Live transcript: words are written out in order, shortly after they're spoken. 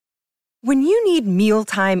When you need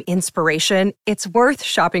mealtime inspiration, it's worth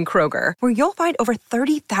shopping Kroger, where you'll find over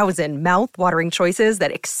 30,000 mouth-watering choices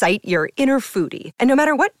that excite your inner foodie. And no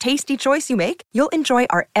matter what tasty choice you make, you'll enjoy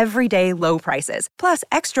our everyday low prices, plus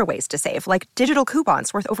extra ways to save, like digital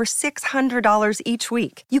coupons worth over $600 each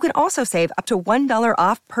week. You can also save up to $1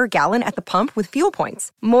 off per gallon at the pump with fuel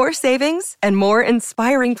points. More savings and more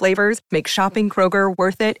inspiring flavors make shopping Kroger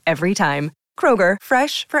worth it every time. Kroger,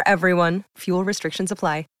 fresh for everyone. Fuel restrictions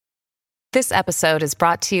apply. This episode is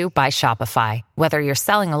brought to you by Shopify. Whether you're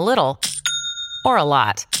selling a little or a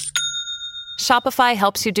lot, Shopify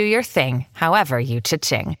helps you do your thing, however you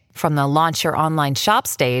cha-ching. From the launch your online shop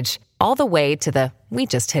stage, all the way to the we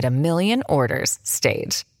just hit 1 million orders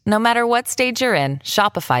stage. No matter what stage you're in,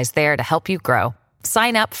 Shopify's there to help you grow.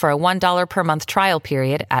 Sign up for a $1 per month trial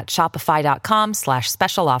period at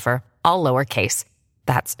shopify.com/special offer, all lowercase.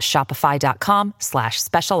 That's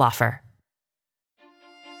shopify.com/special offer.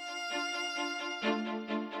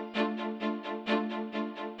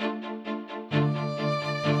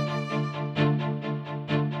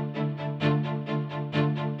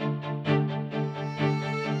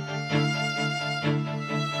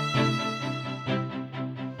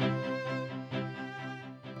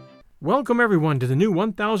 Welcome, everyone, to the new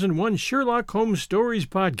 1001 Sherlock Holmes Stories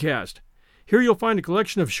podcast. Here you'll find a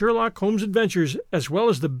collection of Sherlock Holmes adventures, as well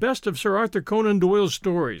as the best of Sir Arthur Conan Doyle's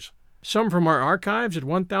stories. Some from our archives at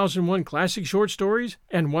 1001 Classic Short Stories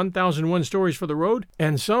and 1001 Stories for the Road,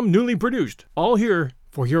 and some newly produced, all here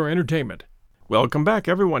for your entertainment. Welcome back,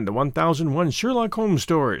 everyone, to 1001 Sherlock Holmes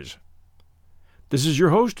Stories. This is your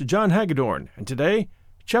host, John Hagedorn, and today,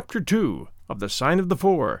 Chapter 2 of The Sign of the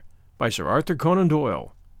Four by Sir Arthur Conan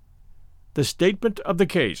Doyle. The Statement of the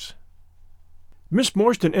Case. Miss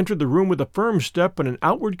Morstan entered the room with a firm step and an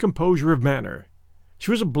outward composure of manner.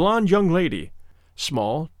 She was a blonde young lady,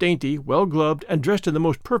 small, dainty, well-gloved, and dressed in the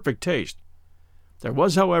most perfect taste. There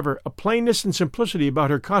was, however, a plainness and simplicity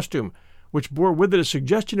about her costume which bore with it a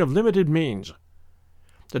suggestion of limited means.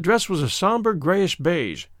 The dress was a somber grayish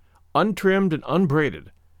beige, untrimmed and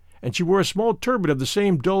unbraided, and she wore a small turban of the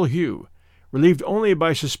same dull hue, relieved only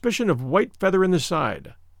by a suspicion of white feather in the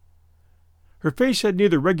side. Her face had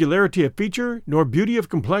neither regularity of feature nor beauty of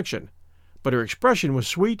complexion, but her expression was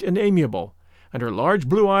sweet and amiable, and her large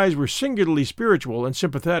blue eyes were singularly spiritual and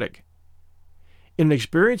sympathetic. In an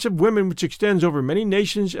experience of women which extends over many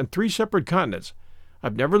nations and 3 separate continents,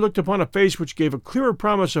 I've never looked upon a face which gave a clearer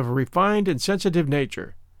promise of a refined and sensitive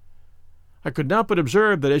nature. I could not but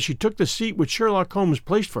observe that as she took the seat which Sherlock Holmes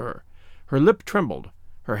placed for her, her lip trembled,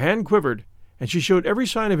 her hand quivered, and she showed every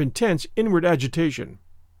sign of intense inward agitation.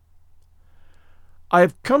 "I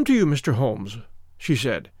have come to you, Mr. Holmes," she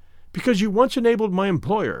said, "because you once enabled my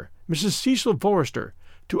employer, Mrs. Cecil Forrester,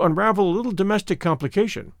 to unravel a little domestic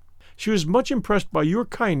complication. She was much impressed by your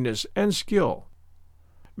kindness and skill."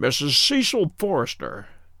 "Mrs. Cecil Forrester,"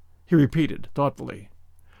 he repeated thoughtfully.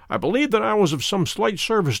 "I believe that I was of some slight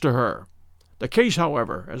service to her. The case,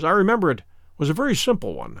 however, as I remember it, was a very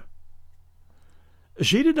simple one."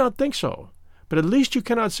 "She did not think so, but at least you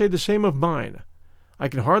cannot say the same of mine. I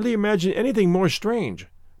can hardly imagine anything more strange,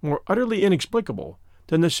 more utterly inexplicable,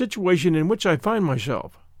 than the situation in which I find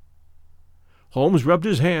myself." Holmes rubbed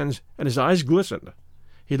his hands, and his eyes glistened.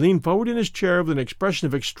 He leaned forward in his chair with an expression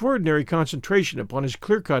of extraordinary concentration upon his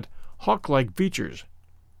clear-cut, hawk-like features.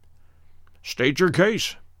 "State your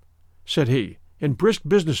case," said he, in brisk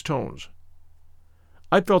business tones.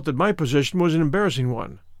 I felt that my position was an embarrassing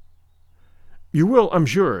one. "You will, I'm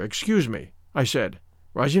sure, excuse me," I said,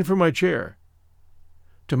 rising from my chair.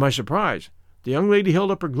 To my surprise, the young lady held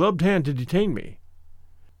up her gloved hand to detain me.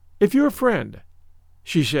 "If your friend,"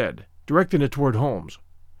 she said, directing it toward Holmes,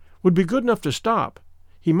 "would be good enough to stop,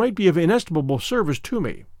 he might be of inestimable service to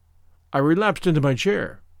me." I relapsed into my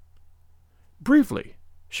chair. "Briefly,"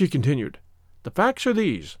 she continued, "the facts are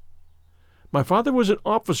these. My father was an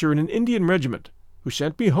officer in an Indian regiment, who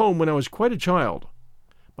sent me home when I was quite a child.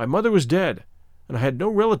 My mother was dead, and I had no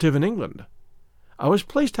relative in England. I was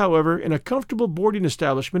placed, however, in a comfortable boarding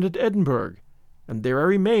establishment at Edinburgh, and there I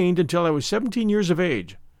remained until I was 17 years of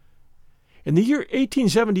age. In the year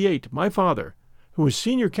 1878, my father, who was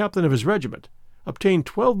senior captain of his regiment, obtained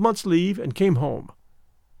 12 months' leave and came home.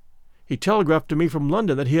 He telegraphed to me from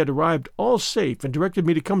London that he had arrived all safe and directed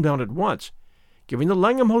me to come down at once, giving the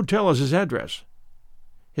Langham Hotel as his address.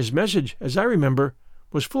 His message, as I remember,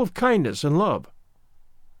 was full of kindness and love.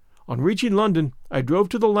 On reaching London, I drove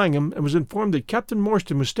to the Langham and was informed that Captain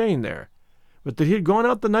Morstan was staying there, but that he had gone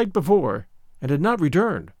out the night before and had not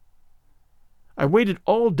returned. I waited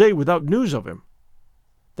all day without news of him.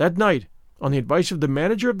 That night, on the advice of the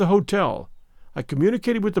manager of the hotel, I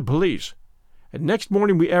communicated with the police, and next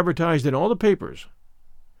morning we advertised in all the papers.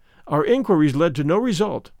 Our inquiries led to no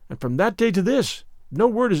result, and from that day to this, no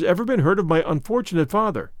word has ever been heard of my unfortunate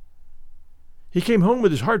father. He came home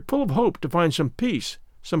with his heart full of hope to find some peace,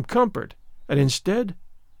 some comfort, and instead—"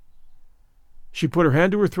 She put her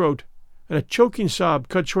hand to her throat, and a choking sob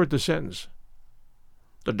cut short the sentence.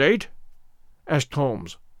 "The date?" asked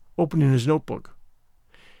Holmes, opening his notebook.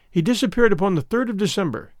 "He disappeared upon the 3rd of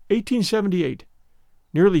December, 1878,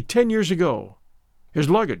 nearly 10 years ago. His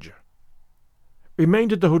luggage?"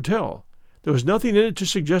 "Remained at the hotel. There was nothing in it to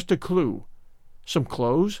suggest a clue. Some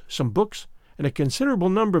clothes, some books, and a considerable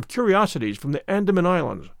number of curiosities from the Andaman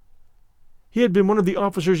Islands. He had been one of the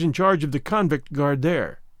officers in charge of the convict guard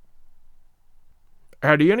there."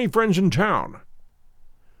 "Had he any friends in town?"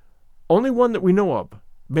 "Only one that we know of,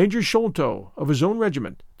 Major Sholto, of his own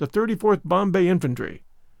regiment, the 34th Bombay Infantry.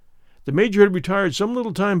 The major had retired some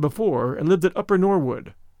little time before and lived at Upper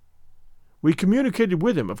Norwood. We communicated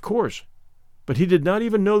with him, of course, but he did not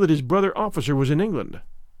even know that his brother officer was in England."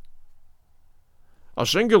 "A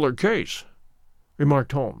singular case,"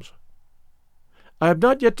 remarked Holmes. "I have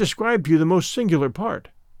not yet described to you the most singular part.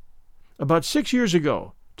 About 6 years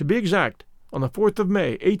ago, to be exact, on the 4th of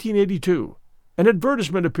May, 1882, an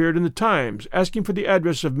advertisement appeared in the Times asking for the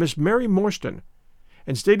address of Miss Mary Morstan,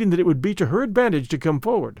 and stating that it would be to her advantage to come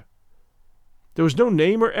forward. There was no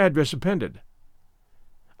name or address appended.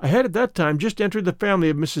 I had at that time just entered the family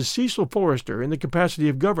of Mrs. Cecil Forrester in the capacity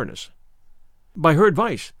of governess. By her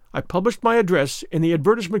advice, I published my address in the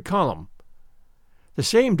advertisement column. The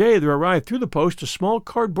same day there arrived through the post a small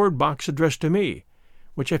cardboard box addressed to me,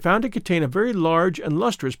 which I found to contain a very large and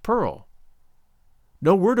lustrous pearl.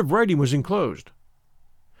 No word of writing was enclosed.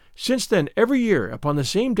 Since then, every year, upon the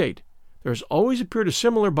same date, there has always appeared a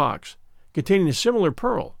similar box, containing a similar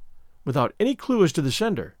pearl, without any clue as to the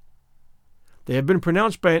sender. They have been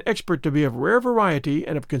pronounced by an expert to be of rare variety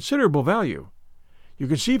and of considerable value. You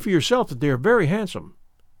can see for yourself that they are very handsome."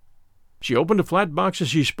 She opened a flat box as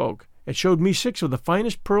she spoke, and showed me 6 of the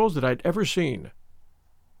finest pearls that I had ever seen.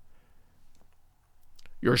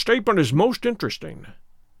 "Your statement is most interesting,"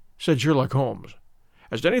 said Sherlock Holmes.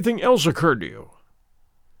 "Has anything else occurred to you?"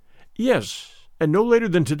 "Yes, and no later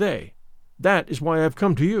than today. That is why I have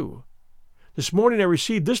come to you. This morning I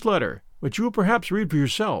received this letter, which you will perhaps read for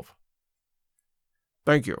yourself."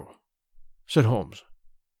 "Thank you," said Holmes.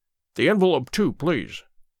 "The envelope, too, please.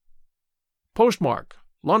 Postmark,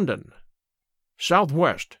 London.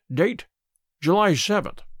 Southwest. Date, July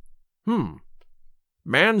 7th.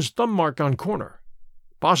 Man's thumb mark on corner.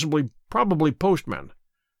 Probably postman.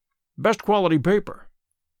 Best quality paper.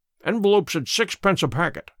 Envelopes at 6 pence a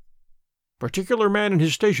packet. Particular man in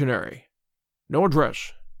his stationery. No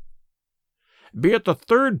address. Be at the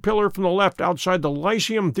 3rd pillar from the left outside the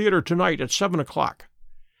Lyceum Theatre tonight at 7 o'clock.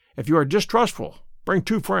 If you are distrustful, bring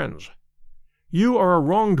 2 friends. You are a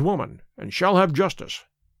wronged woman, and shall have justice.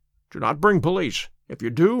 Do not bring police. If you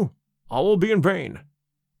do, all will be in vain.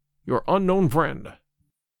 Your unknown friend."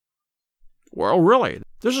 "Well, really,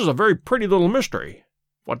 this is a very pretty little mystery.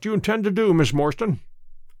 What do you intend to do, Miss Morstan?"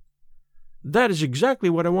 "That is exactly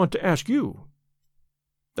what I want to ask you."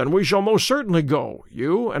 "Then we shall most certainly go,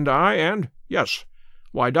 you and I, and, yes,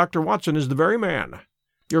 why, Dr. Watson is the very man.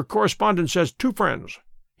 Your correspondent says 2 friends.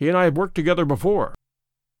 He and I have worked together before."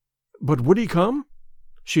 "But would he come?"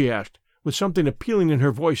 she asked, with something appealing in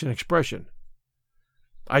her voice and expression.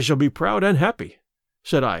 "I shall be proud and happy,"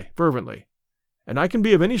 said I, fervently, "and I can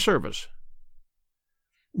be of any service."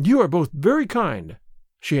 "You are both very kind,"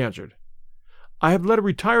 she answered. "I have led a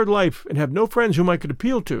retired life and have no friends whom I could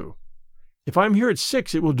appeal to. If I am here at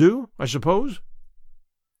 6, it will do, I suppose?"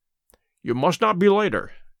 "You must not be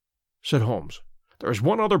later," said Holmes. "There is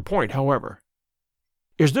one other point, however.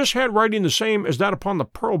 Is this handwriting the same as that upon the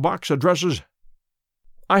pearl box addresses?"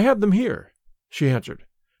 "I have them here," she answered,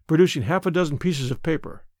 producing 6 pieces of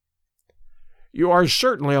paper. "You are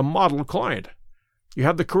certainly a model client. You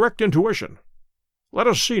have the correct intuition. Let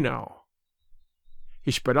us see now."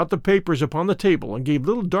 He spread out the papers upon the table and gave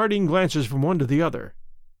little darting glances from one to the other.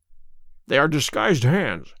 "They are disguised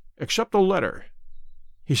hands, except the letter,"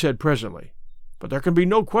 he said presently, "but there can be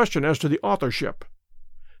no question as to the authorship.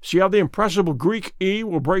 See how the impressible Greek E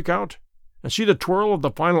will break out, and see the twirl of the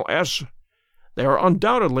final S? They are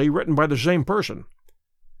undoubtedly written by the same person.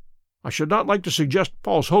 I should not like to suggest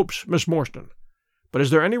false hopes, Miss Morstan, but is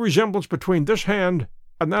there any resemblance between this hand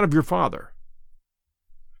and that of your father?"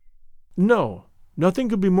 "No, nothing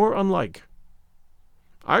could be more unlike."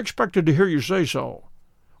 "I expected to hear you say so.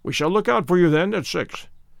 We shall look out for you, then, at 6.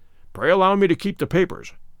 Pray allow me to keep the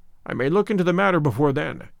papers. I may look into the matter before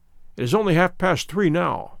then. It is only 3:30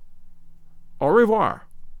 now. Au revoir."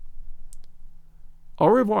 Au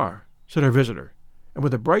revoir, said our visitor, and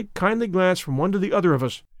with a bright, kindly glance from one to the other of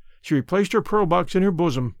us, she replaced her pearl box in her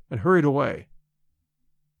bosom and hurried away.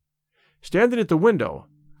 Standing at the window,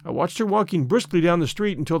 I watched her walking briskly down the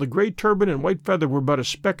street until the gray turban and white feather were but a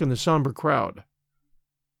speck in the somber crowd.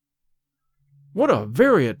 "What a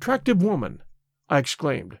very attractive woman!" I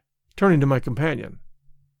exclaimed, turning to my companion.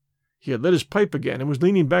 He had lit his pipe again and was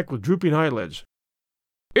leaning back with drooping eyelids.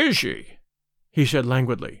 "Is she?" he said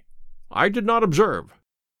languidly. "I did not observe."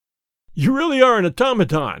 "You really are an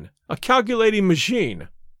automaton, a calculating machine,"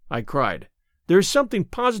 I cried. "There is something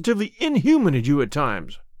positively inhuman in you at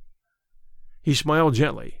times." He smiled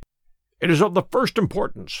gently. "It is of the first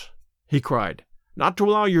importance," he cried, "not to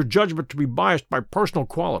allow your judgment to be biased by personal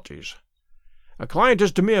qualities. A client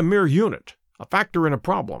is to me a mere unit, a factor in a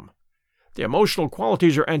problem. The emotional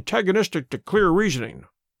qualities are antagonistic to clear reasoning.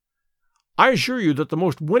 I assure you that the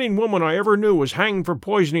most winning woman I ever knew was hanged for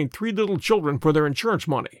poisoning 3 little children for their insurance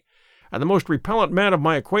money, and the most repellent man of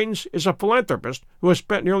my acquaintance is a philanthropist who has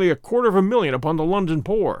spent nearly $250,000 upon the London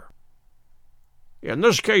poor. In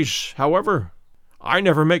this case, however, I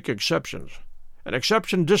never make exceptions. An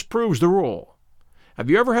exception disproves the rule. Have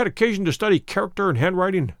you ever had occasion to study character and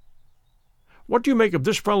handwriting? What do you make of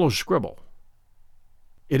this fellow's scribble?"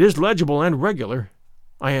 "It is legible and regular,"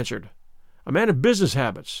 I answered. "A man of business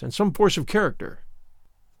habits and some force of character."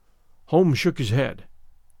 Holmes shook his head.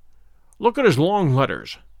 "Look at his long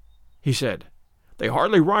letters," he said. "They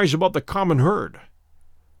hardly rise above the common herd.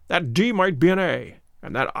 That D might be an A,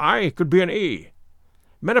 and that I could be an E.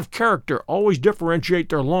 Men of character always differentiate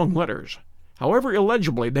their long letters, however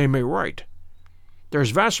illegibly they may write. There is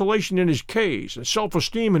vacillation in his K's and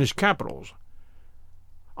self-esteem in his capitals.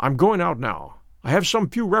 I'm going out now. I have some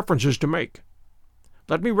few references to make.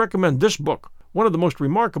 Let me recommend this book, one of the most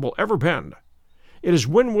remarkable ever penned. It is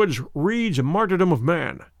Winwood's Reid's Martyrdom of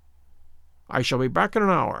Man. I shall be back in an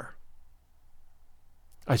hour."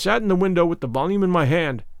 I sat in the window with the volume in my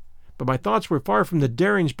hand, but my thoughts were far from the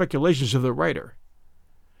daring speculations of the writer.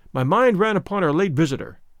 My mind ran upon our late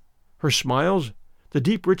visitor, her smiles, the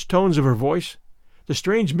deep rich tones of her voice, the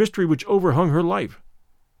strange mystery which overhung her life.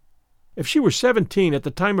 If she were 17 at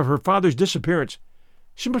the time of her father's disappearance,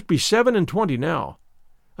 she must be 27 now,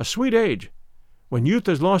 a sweet age, when youth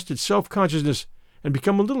has lost its self-consciousness and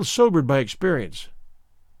become a little sobered by experience.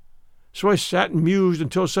 So I sat and mused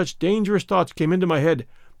until such dangerous thoughts came into my head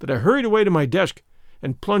that I hurried away to my desk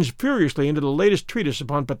and plunged furiously into the latest treatise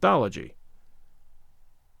upon pathology.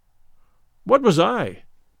 What was I,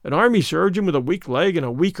 an army surgeon with a weak leg and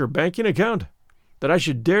a weaker banking account, that I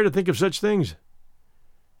should dare to think of such things?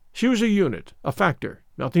 She was a unit, a factor,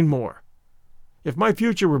 nothing more. If my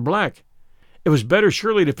future were black, it was better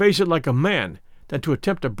surely to face it like a man than to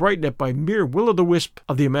attempt to brighten it by mere will-o'-the-wisp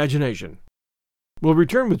of the imagination. We'll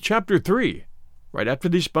return with Chapter 3, right after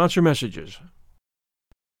these sponsor messages.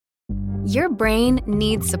 Your brain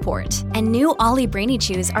needs support, and new Ollie Brainy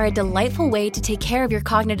Chews are a delightful way to take care of your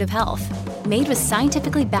cognitive health. Made with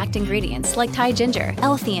scientifically backed ingredients like Thai ginger,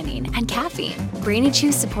 L-theanine, and caffeine, Brainy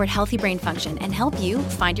Chews support healthy brain function and help you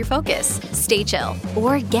find your focus, stay chill,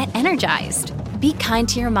 or get energized. Be kind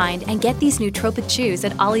to your mind and get these nootropic chews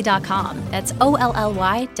at ollie.com. That's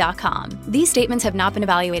OLLY.com. These statements have not been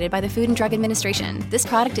evaluated by the Food and Drug Administration. This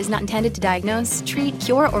product is not intended to diagnose, treat,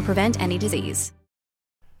 cure, or prevent any disease.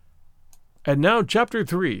 And now Chapter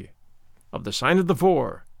 3 of The Sign of the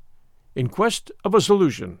Four, In Quest of a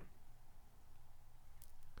Solution.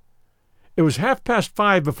 It was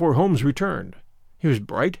 5:30 before Holmes returned. He was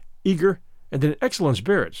bright, eager, and in excellent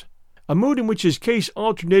spirits, a mood in which his case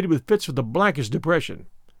alternated with fits of the blackest depression.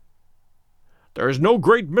 "There is no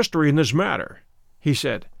great mystery in this matter," he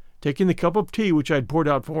said, taking the cup of tea which I had poured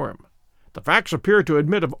out for him. "The facts appear to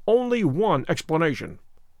admit of only one explanation."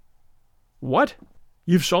 "What?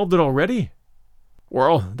 You've solved it already?"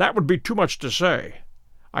 "Well, that would be too much to say.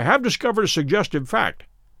 I have discovered a suggestive fact.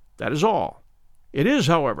 That is all. It is,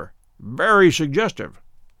 however, very suggestive.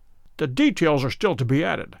 The details are still to be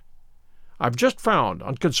added. I've just found,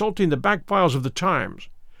 on consulting the back files of the Times,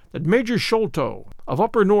 that Major Sholto, of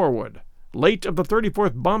Upper Norwood, late of the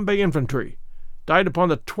 34th Bombay Infantry, died upon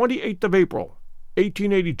the 28th of April,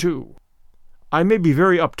 1882. I may be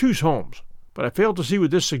very obtuse, Holmes, but I fail to see what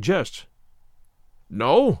this suggests."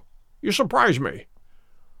 "No? You surprise me.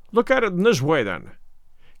 Look at it in this way, then.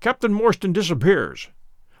 Captain Morstan disappears.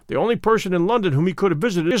 The only person in London whom he could have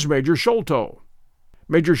visited is Major Sholto.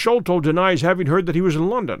 Major Sholto denies having heard that he was in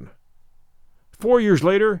London. 4 years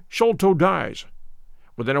later, Sholto dies.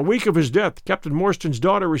 Within a week of his death, Captain Morstan's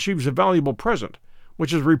daughter receives a valuable present,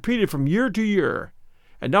 which is repeated from year to year,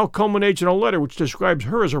 and now culminates in a letter which describes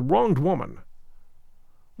her as a wronged woman.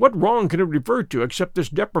 What wrong can it refer to except this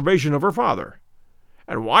deprivation of her father?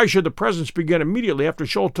 And why should the presents begin immediately after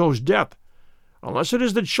Sholto's death, unless it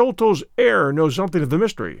is that Sholto's heir knows something of the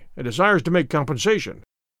mystery and desires to make compensation?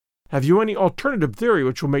 Have you any alternative theory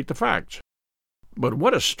which will make the facts? But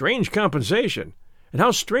what a strange compensation, and how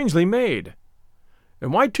strangely made!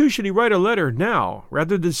 And why, too, should he write a letter now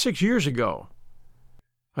rather than 6 years ago?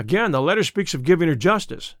 Again, the letter speaks of giving her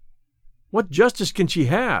justice. What justice can she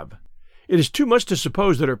have? It is too much to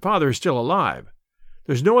suppose that her father is still alive.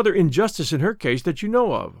 There's no other injustice in her case that you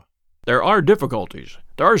know of. There are difficulties.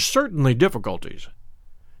 There are certainly difficulties,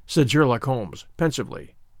 said Sherlock Holmes,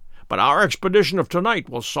 pensively. But our expedition of tonight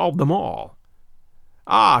will solve them all.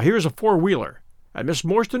 Ah, here's a four-wheeler, and Miss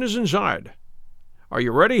Morstan is inside. Are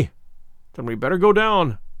you ready? Then we'd better go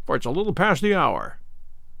down, for it's a little past the hour.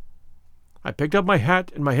 I picked up my hat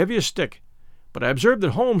and my heaviest stick, but I observed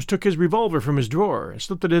that Holmes took his revolver from his drawer and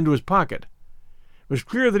slipped it into his pocket. It was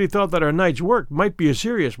clear that he thought that our night's work might be a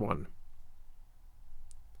serious one.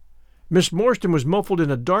 Miss Morstan was muffled in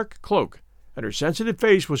a dark cloak, and her sensitive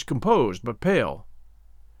face was composed but pale.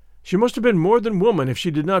 She must have been more than woman if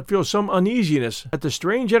she did not feel some uneasiness at the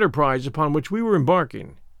strange enterprise upon which we were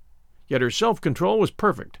embarking. Yet her self-control was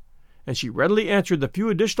perfect, and she readily answered the few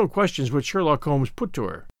additional questions which Sherlock Holmes put to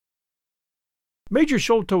her. Major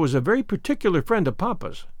Sholto was a very particular friend of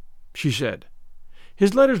Papa's, she said.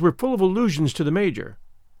 His letters were full of allusions to the Major.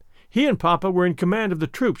 He and Papa were in command of the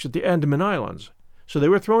troops at the Andaman Islands, so they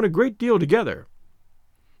were thrown a great deal together.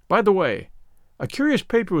 By the way, a curious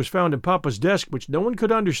paper was found in Papa's desk which no one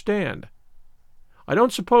could understand. I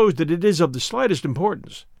don't suppose that it is of the slightest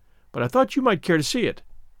importance, but I thought you might care to see it,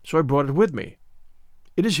 so I brought it with me.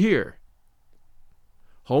 It is here.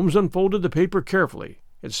 Holmes unfolded the paper carefully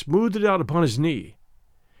and smoothed it out upon his knee.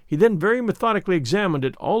 He then very methodically examined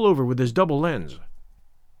it all over with his double lens.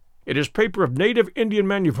 "It is paper of native Indian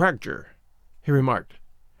manufacture," he remarked.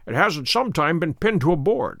 "It has at some time been pinned to a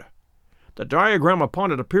board. The diagram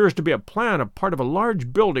upon it appears to be a plan of part of a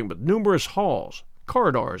large building with numerous halls,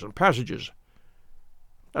 corridors, and passages.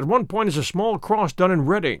 At one point is a small cross done in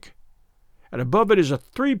red ink, and above it is a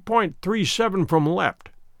 3.37 from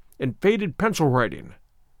left, in faded pencil writing.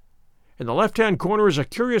 In the left-hand corner is a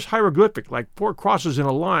curious hieroglyphic like 4 crosses in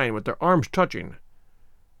a line with their arms touching.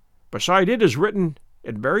 Beside it is written,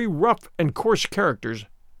 in very rough and coarse characters,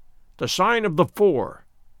 the sign of the 4,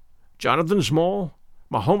 Jonathan Small,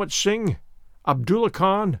 Mahomet Singh, Abdullah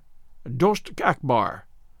Khan, Dost Akbar.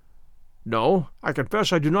 No, I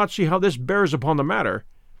confess I do not see how this bears upon the matter,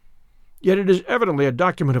 yet it is evidently a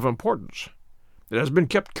document of importance. It has been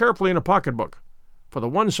kept carefully in a pocketbook, for the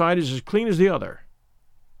one side is as clean as the other."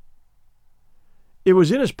 It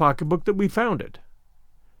was in his pocketbook that we found it.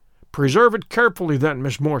 "Preserve it carefully, then,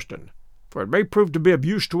 Miss Morstan, for it may prove to be of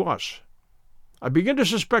use to us. I begin to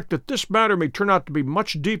suspect that this matter may turn out to be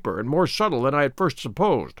much deeper and more subtle than I at first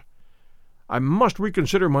supposed. I must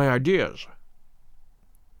reconsider my ideas."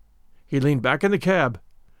 He leaned back in the cab,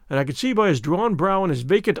 and I could see by his drawn brow and his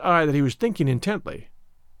vacant eye that he was thinking intently.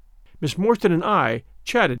 Miss Morstan and I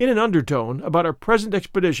chatted in an undertone about our present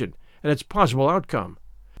expedition and its possible outcome,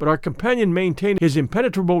 but our companion maintained his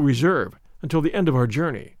impenetrable reserve until the end of our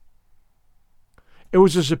journey. It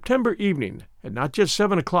was a September evening, and not yet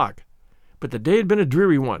 7 o'clock, but the day had been a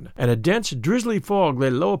dreary one, and a dense, drizzly fog lay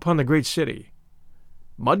low upon the great city.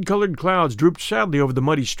 Mud-colored clouds drooped sadly over the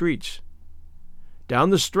muddy streets. Down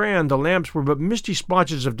the Strand the lamps were but misty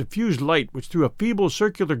splotches of diffused light which threw a feeble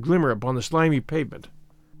circular glimmer upon the slimy pavement.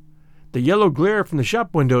 The yellow glare from the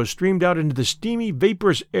shop windows streamed out into the steamy,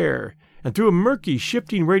 vaporous air and threw a murky,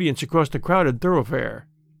 shifting radiance across the crowded thoroughfare.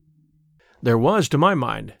 There was, to my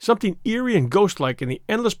mind, something eerie and ghost-like in the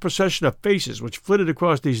endless procession of faces which flitted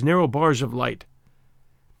across these narrow bars of light.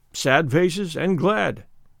 Sad faces and glad,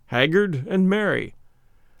 haggard and merry.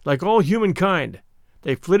 Like all humankind,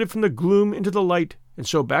 they flitted from the gloom into the light and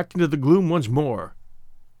so back into the gloom once more.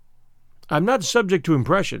 I am not subject to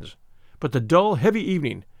impressions, but the dull, heavy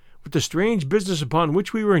evening, with the strange business upon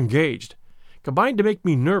which we were engaged, combined to make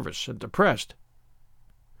me nervous and depressed.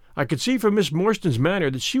 I could see from Miss Morstan's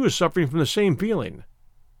manner that she was suffering from the same feeling.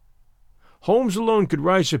 Holmes alone could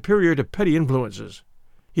rise superior to petty influences.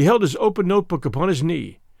 He held his open notebook upon his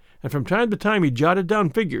knee, and from time to time he jotted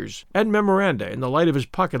down figures and memoranda in the light of his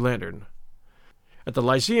pocket lantern. At the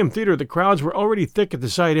Lyceum Theatre the crowds were already thick at the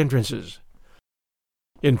side entrances.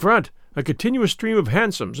 In front, a continuous stream of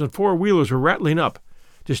hansoms and four-wheelers were rattling up,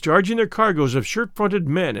 discharging their cargoes of shirt-fronted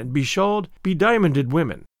men and beshawled, bediamonded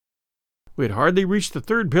women. We had hardly reached the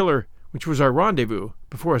third pillar, which was our rendezvous,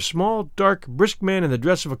 before a small, dark, brisk man in the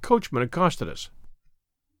dress of a coachman accosted us.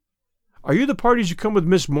 "Are you the parties who come with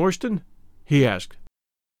Miss Morstan?" he asked.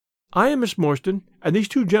 "I am Miss Morstan, and these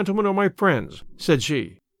two gentlemen are my friends," said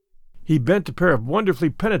she. He bent a pair of wonderfully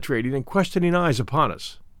penetrating and questioning eyes upon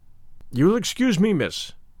us. "You will excuse me,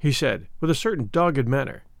 miss," he said, with a certain dogged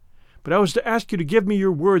manner, "but I was to ask you to give me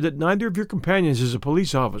your word that neither of your companions is a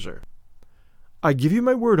police officer." "I give you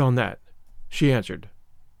my word on that," she answered.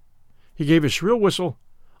 He gave a shrill whistle,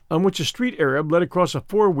 on which a street Arab led across a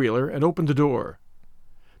four-wheeler and opened the door.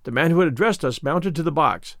 The man who had addressed us mounted to the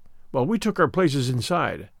box, while we took our places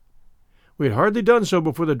inside. We had hardly done so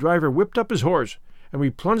before the driver whipped up his horse, and we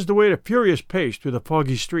plunged away at a furious pace through the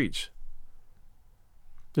foggy streets.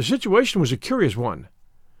 The situation was a curious one.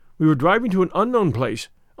 We were driving to an unknown place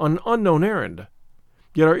on an unknown errand,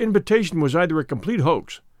 yet our invitation was either a complete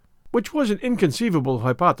hoax, which was an inconceivable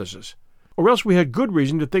hypothesis, or else we had good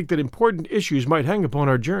reason to think that important issues might hang upon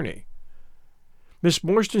our journey. Miss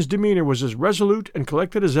Morstan's demeanor was as resolute and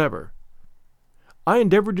collected as ever. I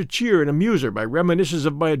endeavored to cheer and amuse her by reminiscences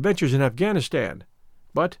of my adventures in Afghanistan,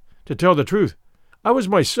 but, to tell the truth, I was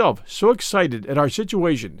myself so excited at our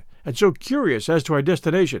situation and so curious as to our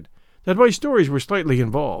destination that my stories were slightly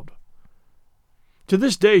involved. To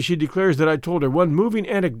this day she declares that I told her one moving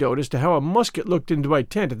anecdote as to how a musket looked into my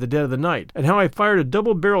tent at the dead of the night, and how I fired a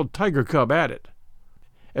double-barreled tiger cub at it.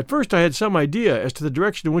 At first I had some idea as to the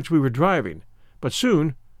direction in which we were driving, but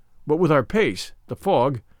soon, what with our pace, the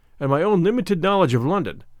fog, and my own limited knowledge of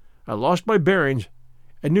London, I lost my bearings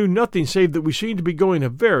and knew nothing save that we seemed to be going a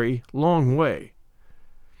very long way.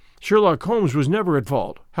 Sherlock Holmes was never at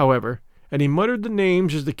fault, however, and he muttered the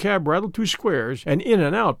names as the cab rattled through squares and in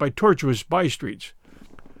and out by tortuous by-streets.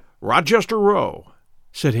 "Rochester Row,"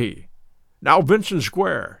 said he. "Now Vincent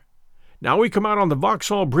Square. Now we come out on the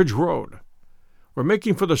Vauxhall Bridge Road. We're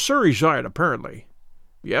making for the Surrey side, apparently.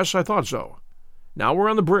 Yes, I thought so. Now we're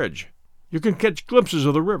on the bridge. You can catch glimpses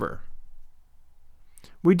of the river."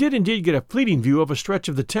 We did indeed get a fleeting view of a stretch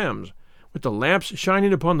of the Thames, with the lamps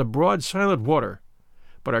shining upon the broad, silent water,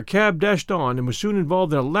 but our cab dashed on and was soon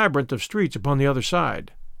involved in a labyrinth of streets upon the other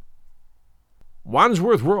side.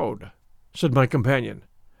 "Wandsworth Road," said my companion,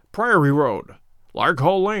 "Priory Road,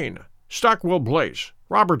 Larkhall Lane, Stockwell Place,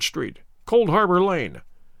 Robert Street, Cold Harbor Lane.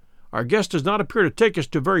 Our guest does not appear to take us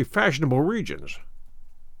to very fashionable regions."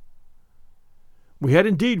 We had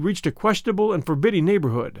indeed reached a questionable and forbidding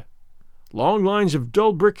neighborhood. Long lines of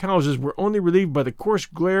dull brick houses were only relieved by the coarse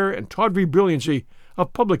glare and tawdry brilliancy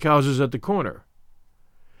of public houses at the corner.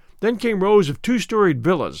 Then came rows of two-storied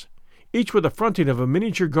villas, each with a fronting of a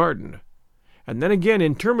miniature garden, and then again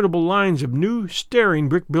interminable lines of new, staring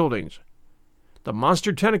brick buildings, the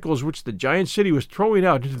monster tentacles which the giant city was throwing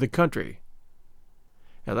out into the country.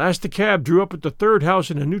 At last the cab drew up at the third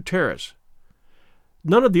house in a new terrace.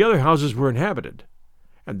 None of the other houses were inhabited,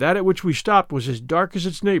 and that at which we stopped was as dark as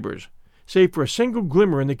its neighbors, save for a single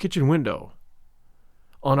glimmer in the kitchen window.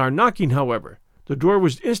 On our knocking, however, the door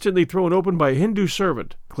was instantly thrown open by a Hindu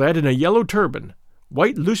servant, clad in a yellow turban,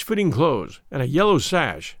 white loose-fitting clothes, and a yellow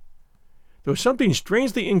sash. There was something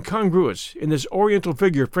strangely incongruous in this oriental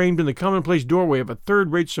figure framed in the commonplace doorway of a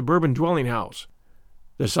third-rate suburban dwelling-house.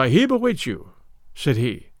 "The Sahib awaits you," said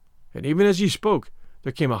he, and even as he spoke,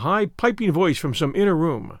 there came a high, piping voice from some inner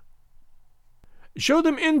room. "Show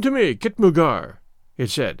them in to me, Kitmugar," it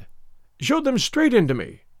said. "Show them straight into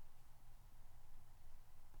me."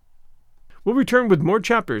 We'll return with more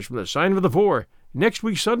chapters from The Sign of the Four next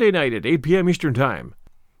week Sunday night at 8 p.m. Eastern Time.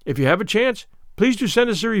 If you have a chance, please do send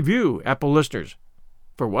us a review, Apple listeners,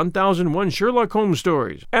 for 1001 Sherlock Holmes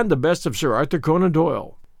stories and the best of Sir Arthur Conan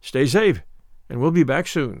Doyle. Stay safe, and we'll be back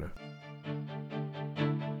soon.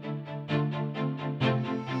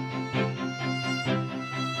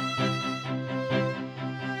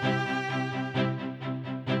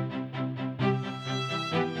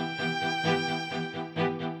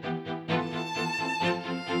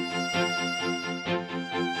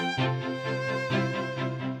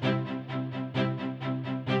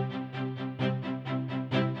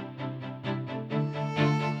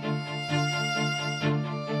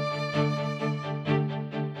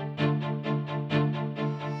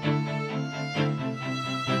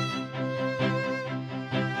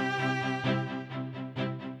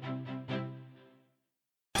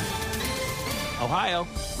 Ohio,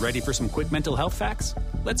 ready for some quick mental health facts?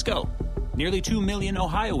 Let's go. Nearly 2 million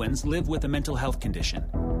Ohioans live with a mental health condition.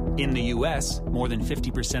 In the U.S., more than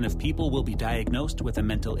 50% of people will be diagnosed with a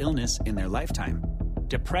mental illness in their lifetime.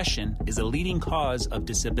 Depression is a leading cause of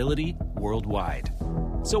disability worldwide.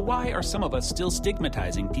 So why are some of us still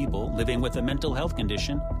stigmatizing people living with a mental health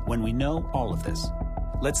condition when we know all of this?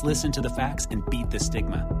 Let's listen to the facts and beat the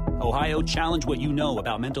stigma. Ohio, challenge what you know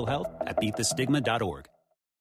about mental health at beatthestigma.org.